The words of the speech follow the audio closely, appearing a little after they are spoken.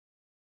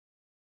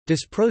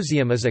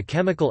Dysprosium is a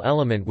chemical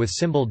element with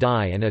symbol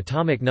Di and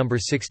atomic number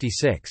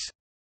 66.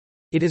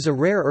 It is a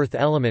rare earth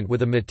element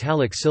with a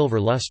metallic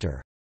silver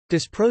luster.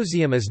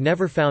 Dysprosium is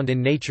never found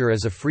in nature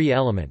as a free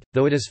element,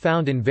 though it is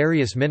found in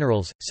various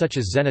minerals, such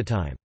as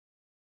xenotime.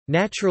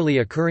 Naturally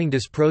occurring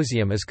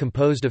dysprosium is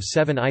composed of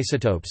 7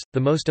 isotopes, the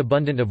most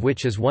abundant of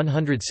which is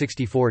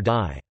 164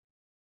 Di.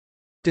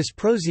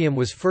 Dysprosium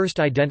was first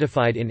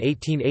identified in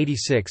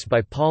 1886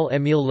 by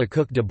Paul-Émile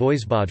Lecoq de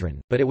Boisbaudran,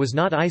 but it was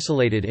not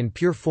isolated in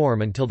pure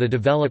form until the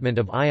development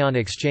of ion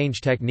exchange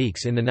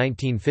techniques in the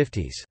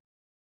 1950s.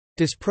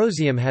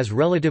 Dysprosium has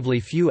relatively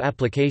few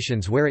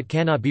applications where it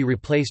cannot be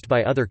replaced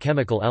by other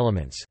chemical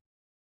elements.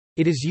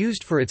 It is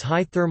used for its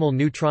high thermal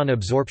neutron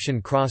absorption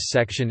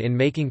cross-section in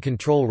making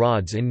control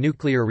rods in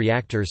nuclear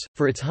reactors,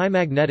 for its high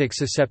magnetic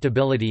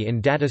susceptibility in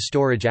data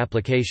storage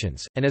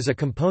applications, and as a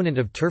component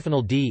of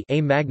terphenyl D,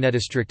 a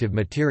magnetostrictive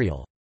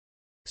material.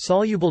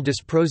 Soluble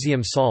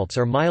dysprosium salts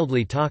are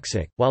mildly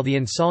toxic, while the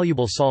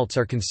insoluble salts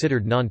are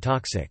considered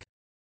non-toxic.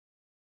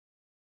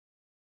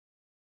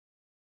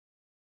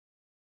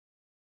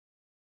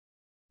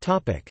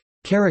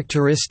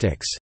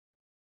 Characteristics.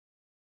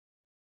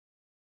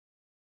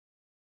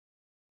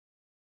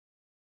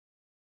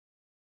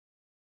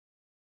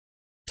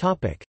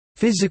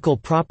 Physical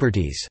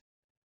properties.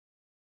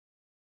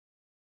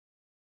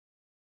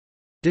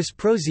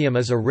 Dysprosium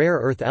is a rare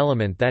earth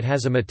element that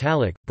has a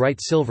metallic,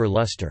 bright silver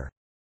luster.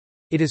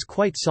 It is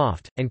quite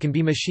soft, and can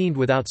be machined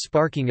without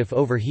sparking if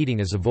overheating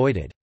is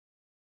avoided.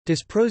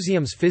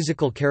 Dysprosium's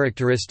physical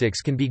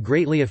characteristics can be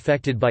greatly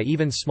affected by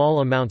even small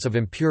amounts of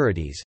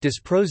impurities.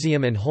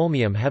 Dysprosium and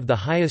holmium have the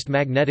highest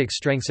magnetic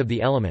strengths of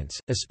the elements,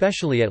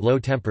 especially at low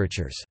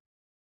temperatures.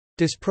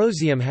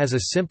 Dysprosium has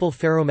a simple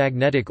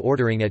ferromagnetic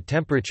ordering at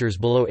temperatures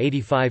below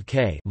 85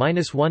 K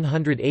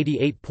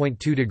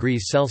 (-188.2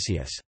 degrees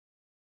Celsius).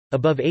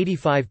 Above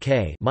 85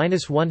 K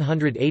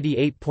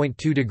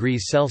 (-188.2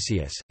 degrees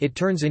Celsius), it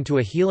turns into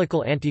a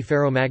helical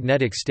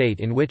antiferromagnetic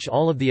state in which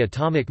all of the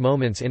atomic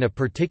moments in a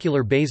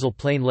particular basal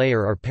plane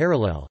layer are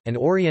parallel, and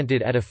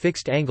oriented at a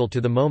fixed angle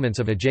to the moments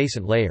of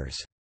adjacent layers.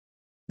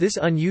 This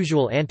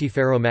unusual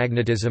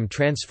antiferromagnetism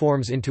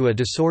transforms into a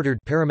disordered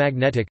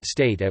paramagnetic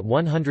state at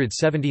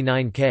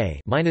 179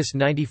 K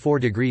 (-94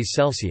 degrees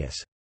Celsius).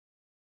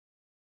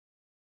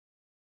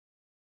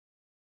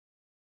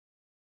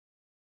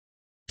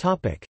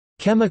 Topic: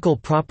 Chemical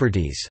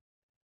properties.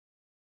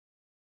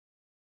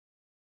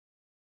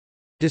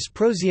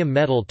 Dysprosium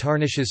metal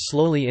tarnishes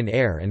slowly in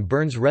air and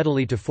burns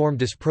readily to form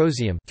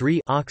dysprosium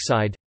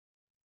oxide.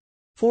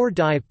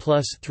 4-di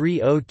plus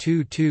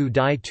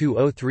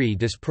 3022-di-203.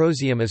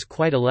 Dysprosium is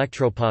quite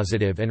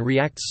electropositive and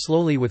reacts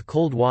slowly with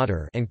cold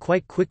water and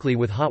quite quickly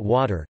with hot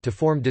water to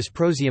form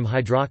dysprosium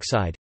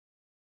hydroxide.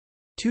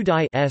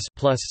 2-di S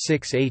plus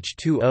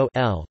 6H2O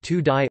L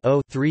 2-di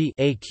O3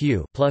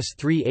 Aq plus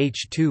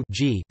 3H2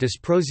 G.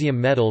 Dysprosium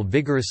metal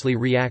vigorously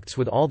reacts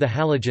with all the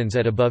halogens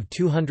at above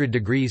 200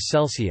 degrees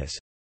Celsius.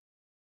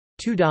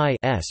 2-di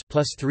S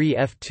plus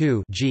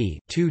 3F2 G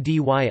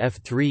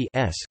 2DYF3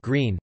 S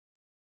green.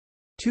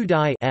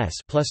 2-di S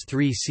plus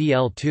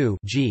 3Cl2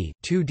 G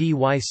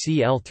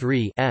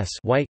 2DYCl3 S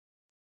white.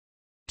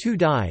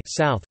 2-di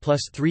South plus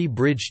 3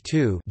 bridge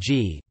 2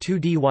 G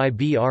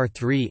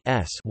 2DYBr3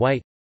 S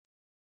white.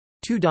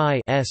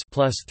 2-di S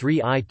plus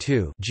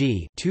 3I2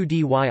 G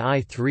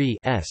 2DYI3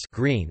 S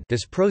green.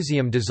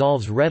 Dysprosium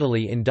dissolves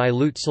readily in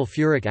dilute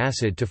sulfuric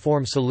acid to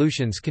form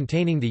solutions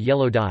containing the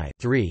yellow dye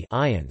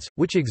ions,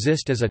 which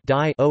exist as a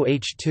di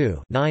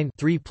OH2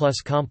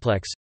 3+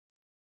 complex.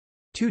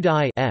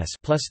 2-di S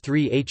plus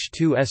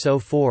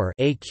 3H2SO4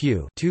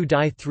 Aq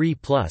 2-di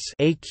 3+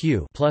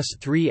 Aq plus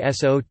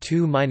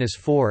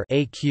 3SO2-4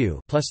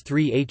 Aq plus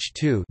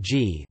 3H2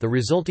 G. The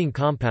resulting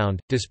compound,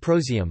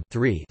 dysprosium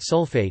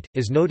sulfate,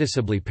 is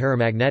noticeably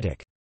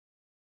paramagnetic.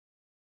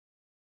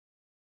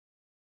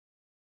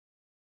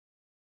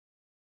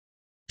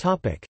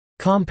 Topic: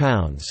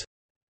 Compounds.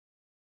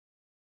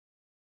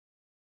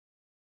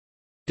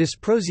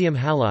 Dysprosium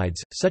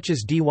halides, such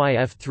as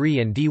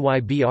DYF3 and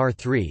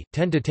DYBr3,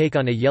 tend to take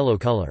on a yellow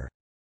color.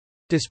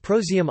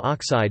 Dysprosium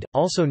oxide,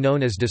 also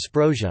known as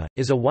dysprosia,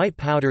 is a white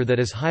powder that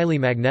is highly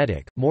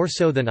magnetic, more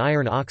so than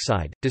iron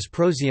oxide.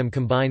 Dysprosium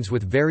combines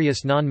with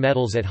various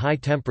non-metals at high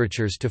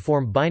temperatures to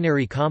form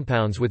binary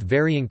compounds with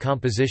varying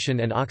composition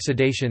and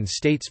oxidation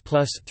states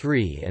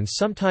 +3 and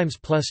sometimes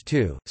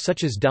 +2,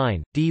 such as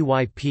dyne,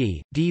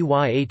 DYP,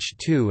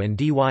 DYH2 and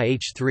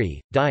DYH3,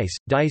 dice,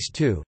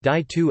 dice2,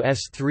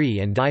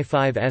 di2s3 and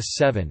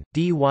di5s7,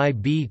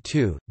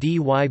 DYB2,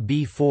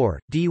 DYB4,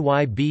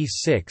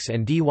 DYB6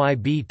 and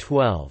DYB12,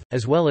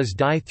 as well as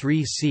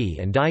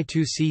di3C and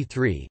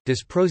di2C3,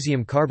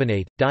 dysprosium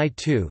carbonate,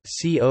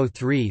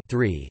 di2CO3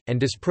 and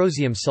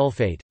dysprosium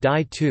sulfate,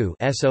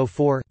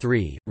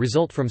 di2SO4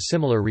 result from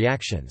similar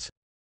reactions.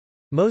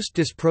 Most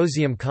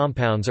dysprosium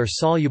compounds are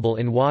soluble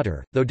in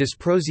water, though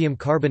dysprosium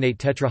carbonate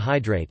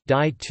tetrahydrate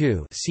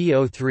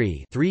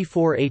di2CO3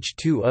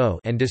 3,4H2O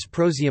and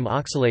dysprosium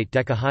oxalate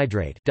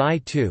decahydrate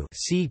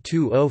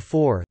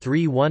di2C2O4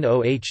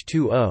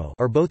 3,10H2O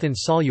are both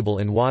insoluble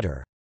in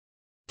water.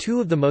 Two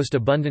of the most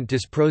abundant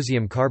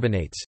dysprosium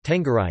carbonates,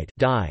 tengarite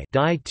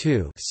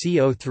di(2)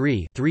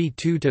 CO3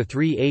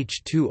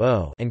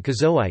 3,2-3H2O and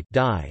kazooite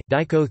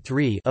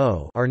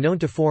dico3O, are known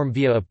to form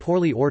via a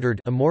poorly ordered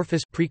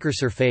amorphous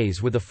precursor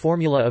phase with a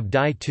formula of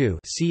di2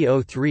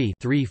 CO3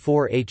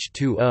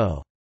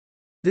 3,4H2O.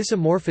 This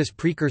amorphous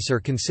precursor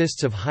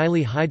consists of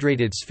highly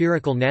hydrated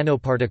spherical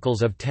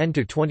nanoparticles of 10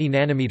 to 20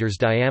 nanometers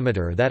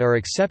diameter that are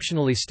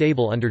exceptionally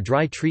stable under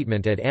dry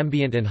treatment at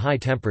ambient and high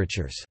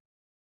temperatures.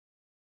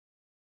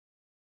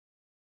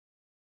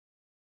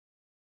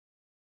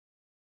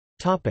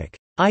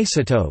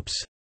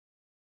 Isotopes.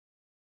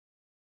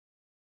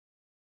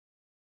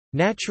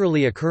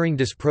 Naturally occurring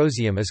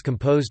dysprosium is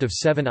composed of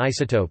 7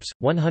 isotopes: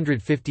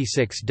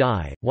 156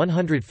 di,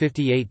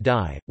 158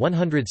 di,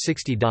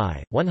 160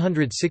 di,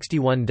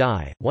 161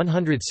 di,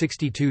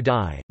 162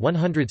 di,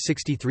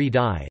 163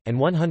 di, and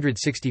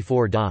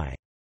 164 di.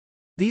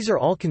 These are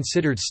all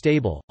considered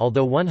stable,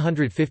 although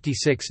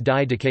 156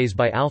 di decays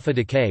by alpha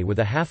decay with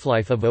a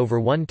half-life of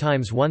over 1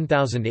 ×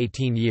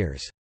 1018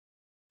 years.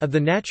 Of the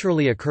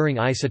naturally occurring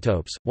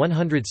isotopes,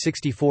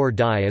 164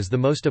 di is the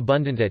most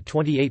abundant at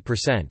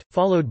 28%,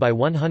 followed by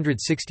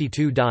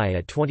 162 di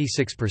at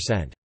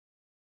 26%.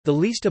 The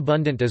least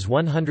abundant is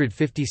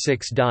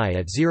 156 di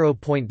at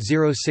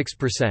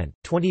 0.06%.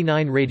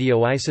 29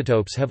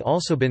 radioisotopes have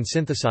also been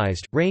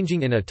synthesized,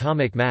 ranging in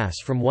atomic mass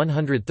from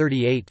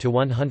 138 to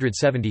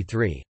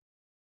 173.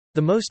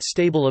 The most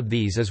stable of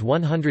these is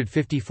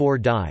 154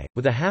 di,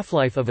 with a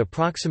half-life of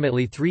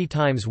approximately 3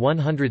 ×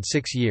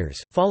 106 years,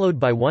 followed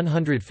by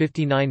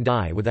 159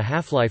 di with a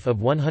half-life of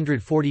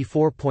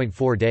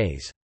 144.4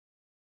 days.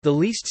 The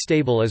least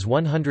stable is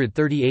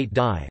 138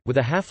 di, with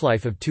a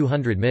half-life of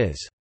 200 ms.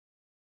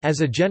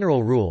 As a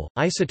general rule,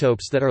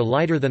 isotopes that are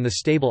lighter than the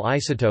stable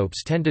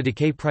isotopes tend to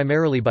decay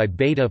primarily by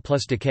beta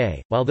plus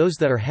decay, while those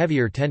that are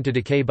heavier tend to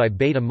decay by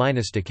beta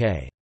minus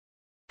decay.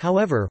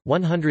 However,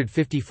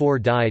 154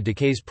 di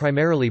decays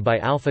primarily by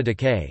alpha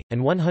decay,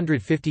 and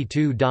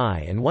 152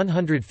 di and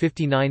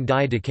 159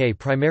 di decay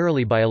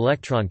primarily by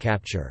electron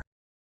capture.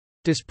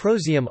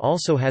 Dysprosium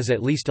also has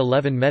at least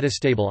 11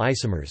 metastable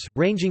isomers,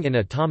 ranging in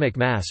atomic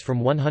mass from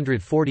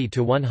 140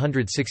 to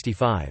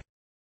 165.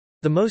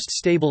 The most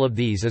stable of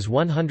these is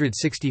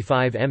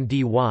 165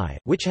 mdy,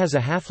 which has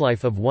a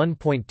half-life of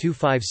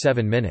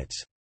 1.257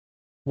 minutes.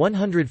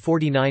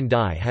 149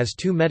 di has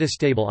 2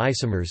 metastable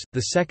isomers,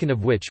 the second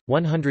of which,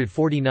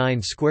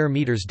 149 square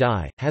meters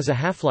di, has a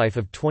half-life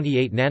of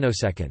 28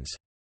 nanoseconds.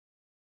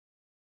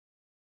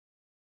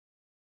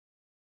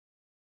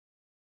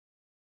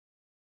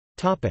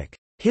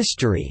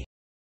 History.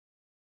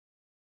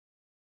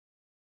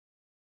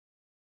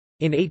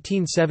 In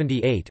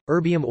 1878,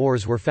 erbium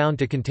ores were found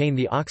to contain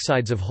the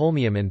oxides of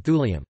holmium and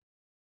thulium.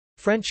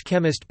 French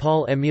chemist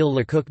Paul-Émile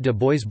Lecoq de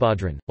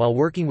Boisbaudran, while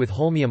working with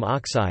holmium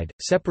oxide,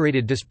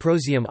 separated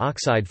dysprosium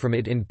oxide from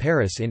it in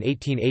Paris in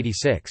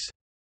 1886.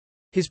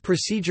 His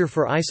procedure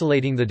for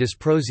isolating the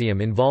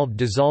dysprosium involved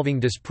dissolving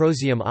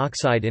dysprosium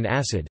oxide in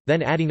acid,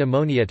 then adding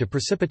ammonia to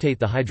precipitate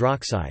the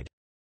hydroxide.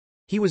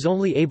 He was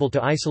only able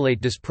to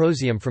isolate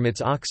dysprosium from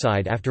its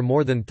oxide after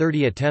more than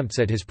 30 attempts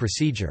at his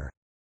procedure.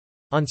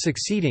 On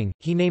succeeding,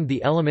 he named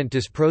the element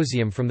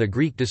dysprosium from the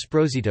Greek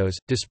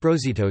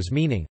dysprositos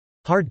meaning,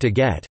 hard to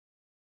get.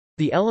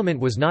 The element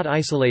was not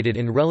isolated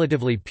in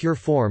relatively pure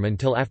form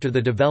until after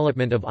the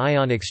development of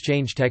ion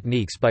exchange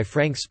techniques by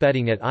Frank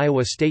Spedding at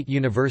Iowa State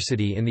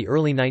University in the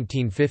early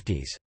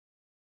 1950s.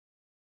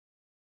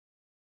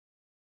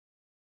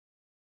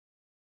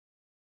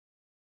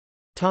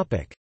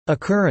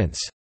 Occurrence.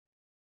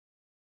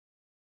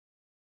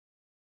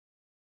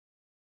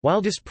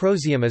 While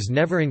dysprosium is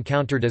never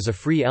encountered as a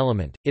free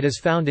element, it is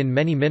found in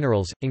many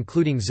minerals,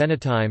 including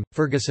xenotime,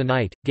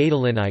 fergusonite,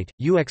 gadolinite,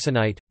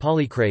 euxenite,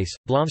 polycrase,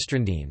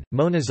 blomstrandine,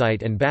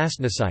 monazite and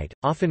bastnasite,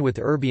 often with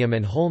erbium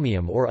and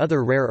holmium or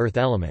other rare earth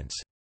elements.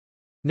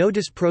 No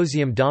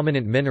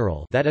dysprosium-dominant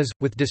mineral, that is,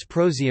 with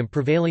dysprosium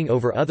prevailing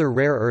over other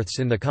rare earths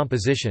in the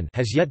composition,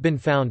 has yet been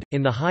found.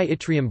 In the high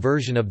yttrium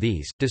version of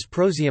these,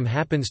 dysprosium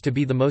happens to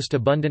be the most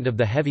abundant of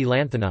the heavy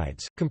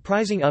lanthanides,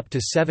 comprising up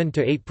to 7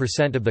 to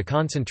 8% of the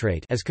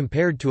concentrate as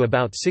compared to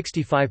about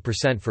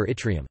 65% for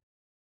yttrium.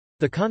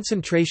 The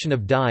concentration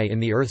of Di in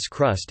the Earth's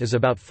crust is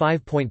about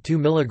 5.2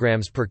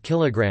 mg per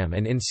kilogram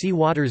and in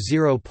seawater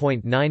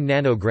 0.9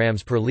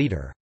 nanograms per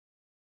liter.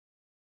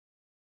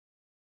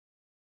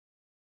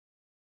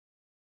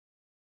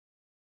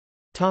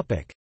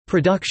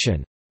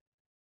 Production.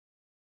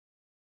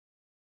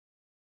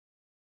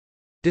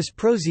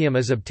 Dysprosium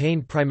is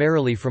obtained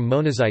primarily from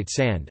monazite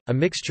sand, a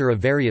mixture of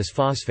various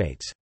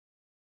phosphates.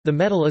 The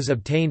metal is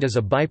obtained as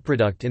a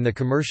byproduct in the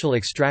commercial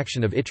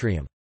extraction of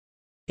yttrium.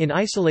 In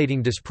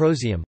isolating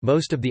dysprosium,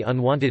 most of the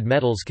unwanted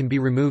metals can be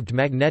removed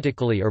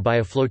magnetically or by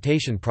a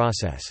flotation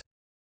process.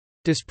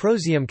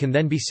 Dysprosium can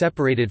then be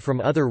separated from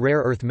other rare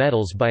earth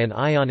metals by an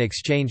ion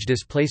exchange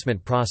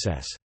displacement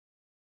process.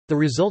 The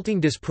resulting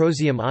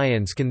dysprosium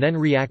ions can then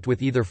react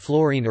with either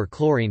fluorine or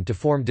chlorine to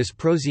form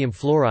dysprosium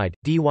fluoride,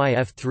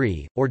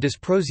 DYF3, or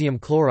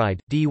dysprosium chloride,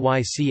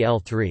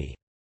 DYCl3.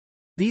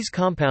 These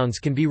compounds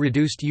can be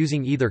reduced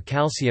using either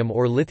calcium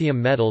or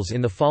lithium metals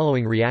in the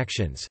following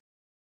reactions: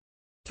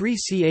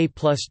 3Ca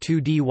plus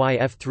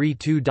 2DyF3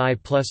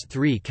 2Di plus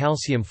 3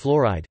 calcium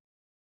fluoride,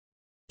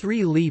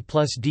 3 Li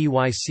plus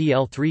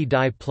DyCl3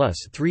 Di plus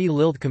 3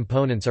 Lilth.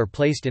 Components are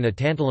placed in a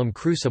tantalum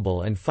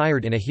crucible and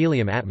fired in a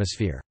helium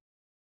atmosphere.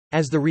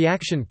 As the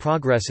reaction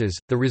progresses,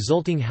 the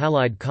resulting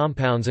halide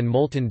compounds and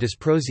molten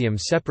dysprosium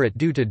separate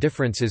due to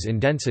differences in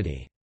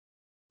density.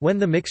 When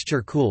the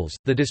mixture cools,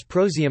 the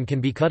dysprosium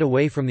can be cut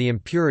away from the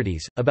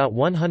impurities. About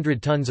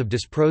 100 tons of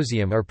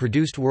dysprosium are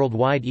produced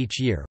worldwide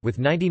each year, with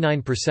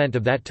 99%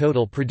 of that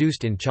total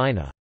produced in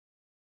China.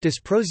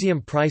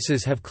 Dysprosium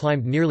prices have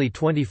climbed nearly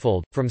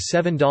 20-fold, from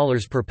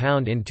 $7 per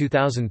pound in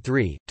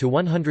 2003, to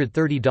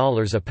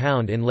 $130 a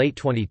pound in late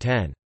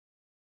 2010.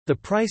 The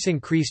price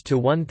increased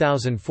to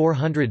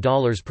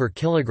 $1,400 per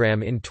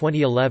kilogram in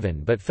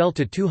 2011 but fell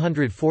to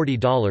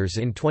 $240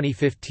 in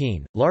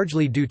 2015,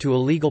 largely due to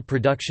illegal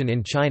production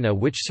in China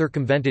which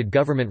circumvented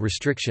government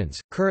restrictions.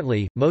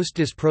 Currently, most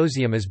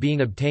dysprosium is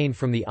being obtained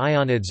from the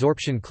ion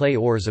adsorption clay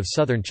ores of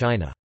southern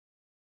China.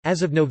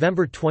 As of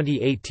November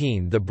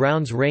 2018, the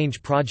Browns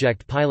Range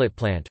Project pilot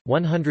plant,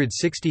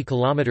 160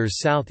 km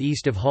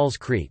southeast of Halls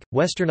Creek,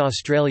 Western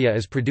Australia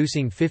is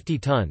producing 50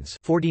 tons,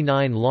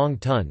 49 long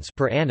tons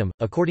per annum,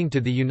 according to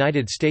the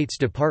United States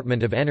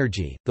Department of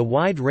Energy. The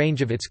wide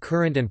range of its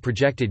current and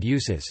projected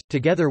uses,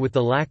 together with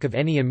the lack of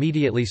any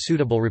immediately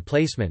suitable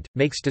replacement,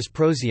 makes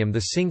dysprosium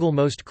the single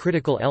most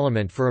critical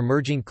element for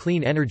emerging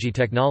clean energy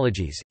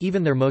technologies.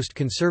 Even their most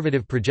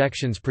conservative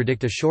projections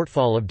predict a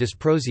shortfall of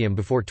dysprosium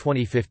before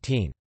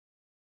 2015.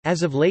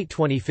 As of late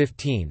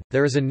 2015,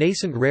 there is a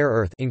nascent rare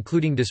earth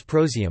including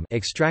dysprosium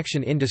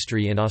extraction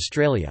industry in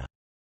Australia.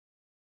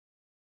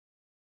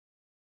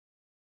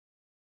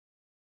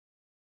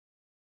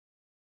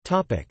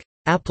 Topic: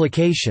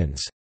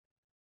 Applications.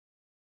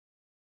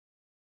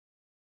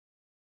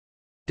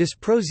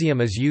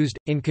 Dysprosium is used,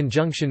 in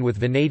conjunction with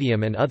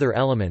vanadium and other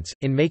elements,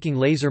 in making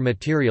laser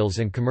materials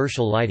and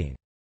commercial lighting.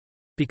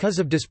 Because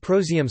of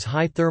dysprosium's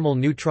high thermal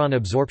neutron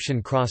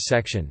absorption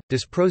cross-section,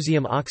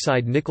 dysprosium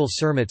oxide nickel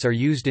cermets are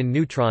used in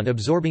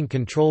neutron-absorbing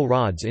control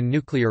rods in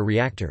nuclear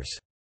reactors.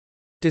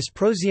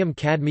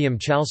 Dysprosium-cadmium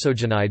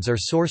chalcogenides are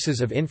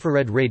sources of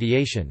infrared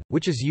radiation,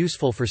 which is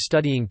useful for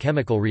studying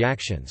chemical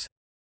reactions.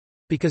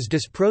 Because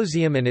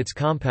dysprosium and its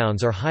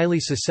compounds are highly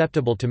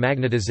susceptible to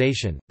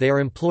magnetization, they are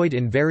employed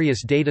in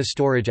various data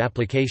storage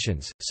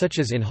applications, such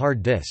as in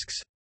hard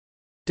disks.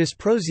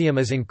 Dysprosium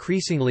is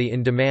increasingly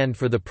in demand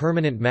for the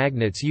permanent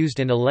magnets used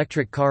in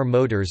electric car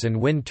motors and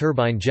wind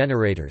turbine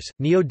generators.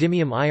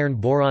 Neodymium iron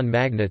boron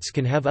magnets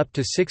can have up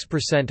to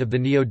 6% of the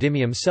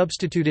neodymium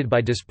substituted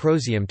by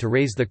dysprosium to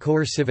raise the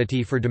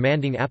coercivity for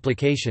demanding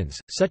applications,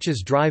 such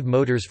as drive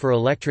motors for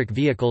electric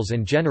vehicles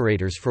and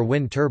generators for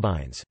wind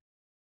turbines.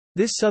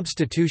 This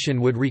substitution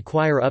would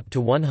require up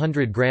to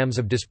 100 grams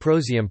of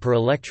dysprosium per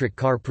electric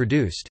car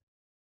produced.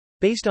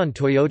 Based on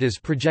Toyota's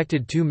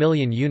projected 2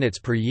 million units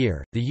per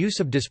year, the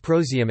use of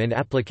dysprosium in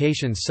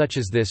applications such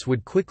as this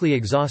would quickly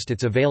exhaust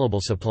its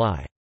available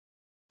supply.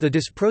 The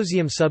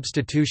dysprosium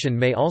substitution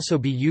may also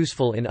be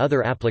useful in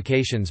other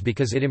applications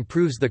because it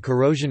improves the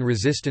corrosion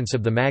resistance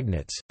of the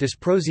magnets.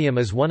 Dysprosium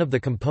is one of the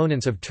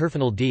components of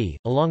terphenyl D,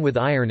 along with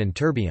iron and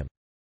terbium.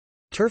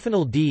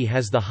 Terphenyl D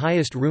has the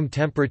highest room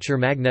temperature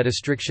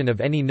magnetostriction of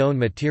any known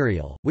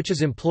material, which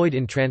is employed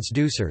in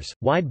transducers,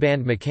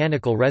 wide-band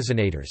mechanical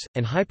resonators,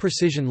 and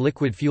high-precision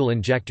liquid fuel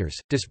injectors.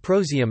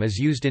 Dysprosium is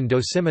used in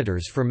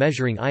dosimeters for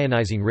measuring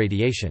ionizing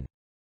radiation.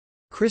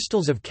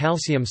 Crystals of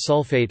calcium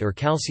sulfate or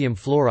calcium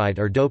fluoride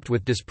are doped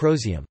with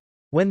dysprosium.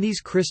 When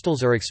these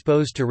crystals are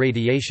exposed to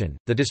radiation,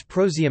 the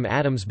dysprosium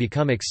atoms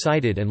become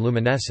excited and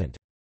luminescent.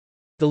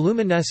 The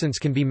luminescence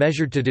can be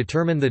measured to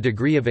determine the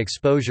degree of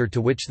exposure to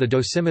which the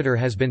dosimeter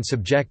has been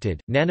subjected.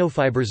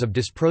 Nanofibers of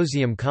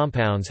dysprosium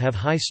compounds have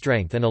high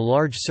strength and a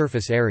large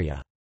surface area.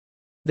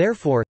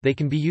 Therefore, they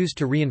can be used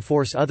to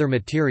reinforce other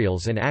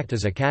materials and act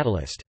as a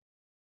catalyst.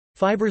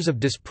 Fibers of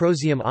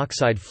dysprosium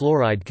oxide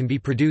fluoride can be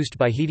produced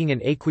by heating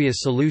an aqueous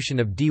solution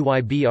of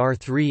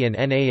DYBr3 and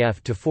NaF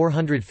to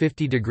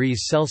 450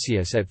 degrees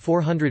Celsius at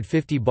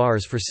 450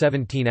 bars for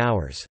 17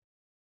 hours.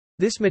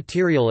 This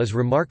material is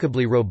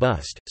remarkably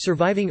robust,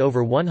 surviving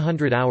over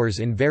 100 hours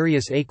in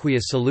various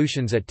aqueous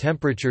solutions at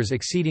temperatures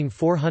exceeding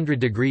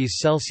 400 degrees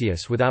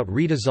Celsius without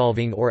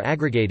redissolving or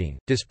aggregating.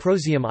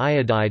 Dysprosium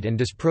iodide and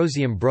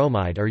dysprosium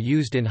bromide are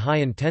used in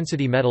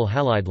high-intensity metal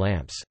halide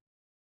lamps.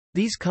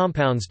 These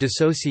compounds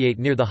dissociate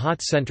near the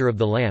hot center of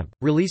the lamp,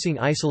 releasing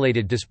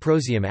isolated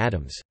dysprosium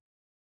atoms.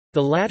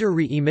 The latter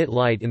re-emit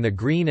light in the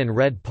green and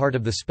red part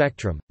of the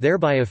spectrum,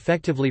 thereby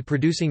effectively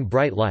producing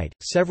bright light.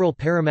 Several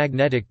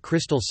paramagnetic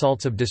crystal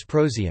salts of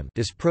dysprosium,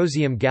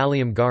 dysprosium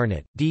gallium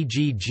garnet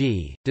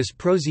 (DGG),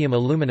 dysprosium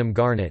aluminum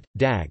garnet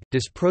 (DAG),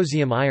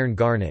 dysprosium iron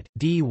garnet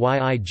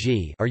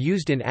 (DYIG) are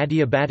used in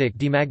adiabatic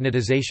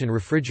demagnetization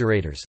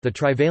refrigerators. The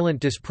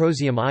trivalent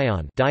dysprosium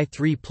ion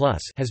 (Di3+)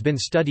 has been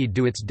studied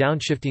due its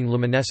downshifting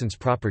luminescence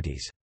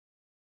properties.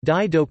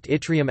 Dye-doped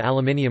yttrium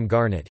aluminium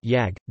garnet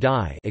 (YAG,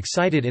 dye)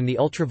 excited in the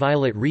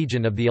ultraviolet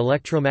region of the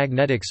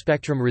electromagnetic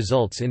spectrum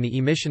results in the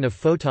emission of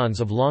photons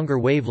of longer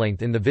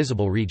wavelength in the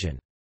visible region.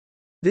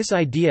 This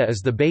idea is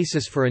the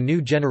basis for a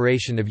new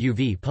generation of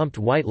UV-pumped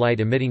white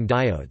light-emitting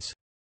diodes.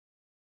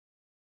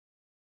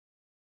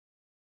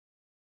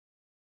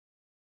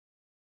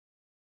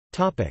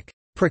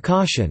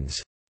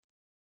 Precautions.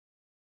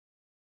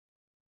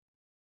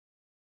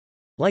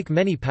 Like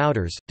many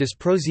powders,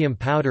 dysprosium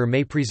powder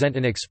may present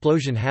an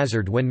explosion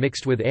hazard when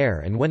mixed with air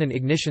and when an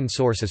ignition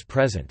source is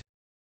present.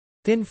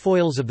 Thin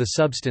foils of the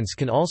substance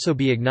can also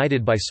be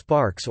ignited by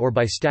sparks or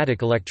by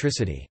static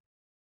electricity.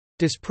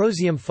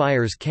 Dysprosium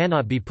fires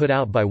cannot be put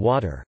out by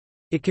water.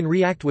 It can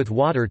react with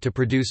water to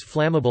produce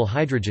flammable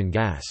hydrogen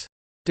gas.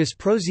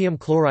 Dysprosium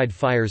chloride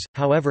fires,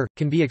 however,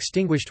 can be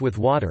extinguished with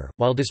water,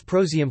 while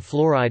dysprosium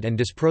fluoride and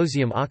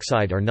dysprosium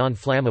oxide are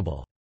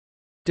non-flammable.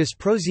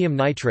 Dysprosium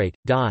nitrate,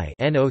 dye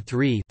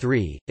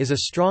NO3 is a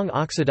strong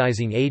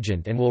oxidizing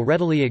agent and will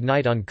readily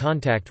ignite on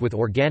contact with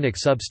organic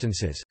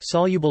substances.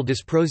 Soluble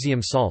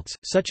dysprosium salts,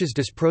 such as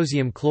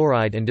dysprosium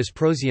chloride and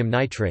dysprosium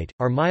nitrate,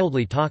 are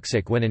mildly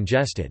toxic when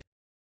ingested.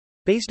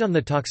 Based on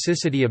the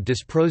toxicity of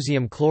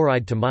dysprosium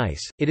chloride to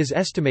mice, it is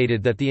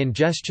estimated that the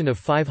ingestion of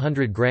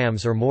 500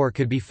 grams or more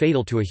could be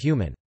fatal to a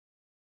human.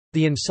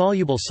 The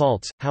insoluble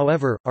salts,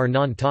 however, are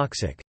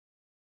non-toxic.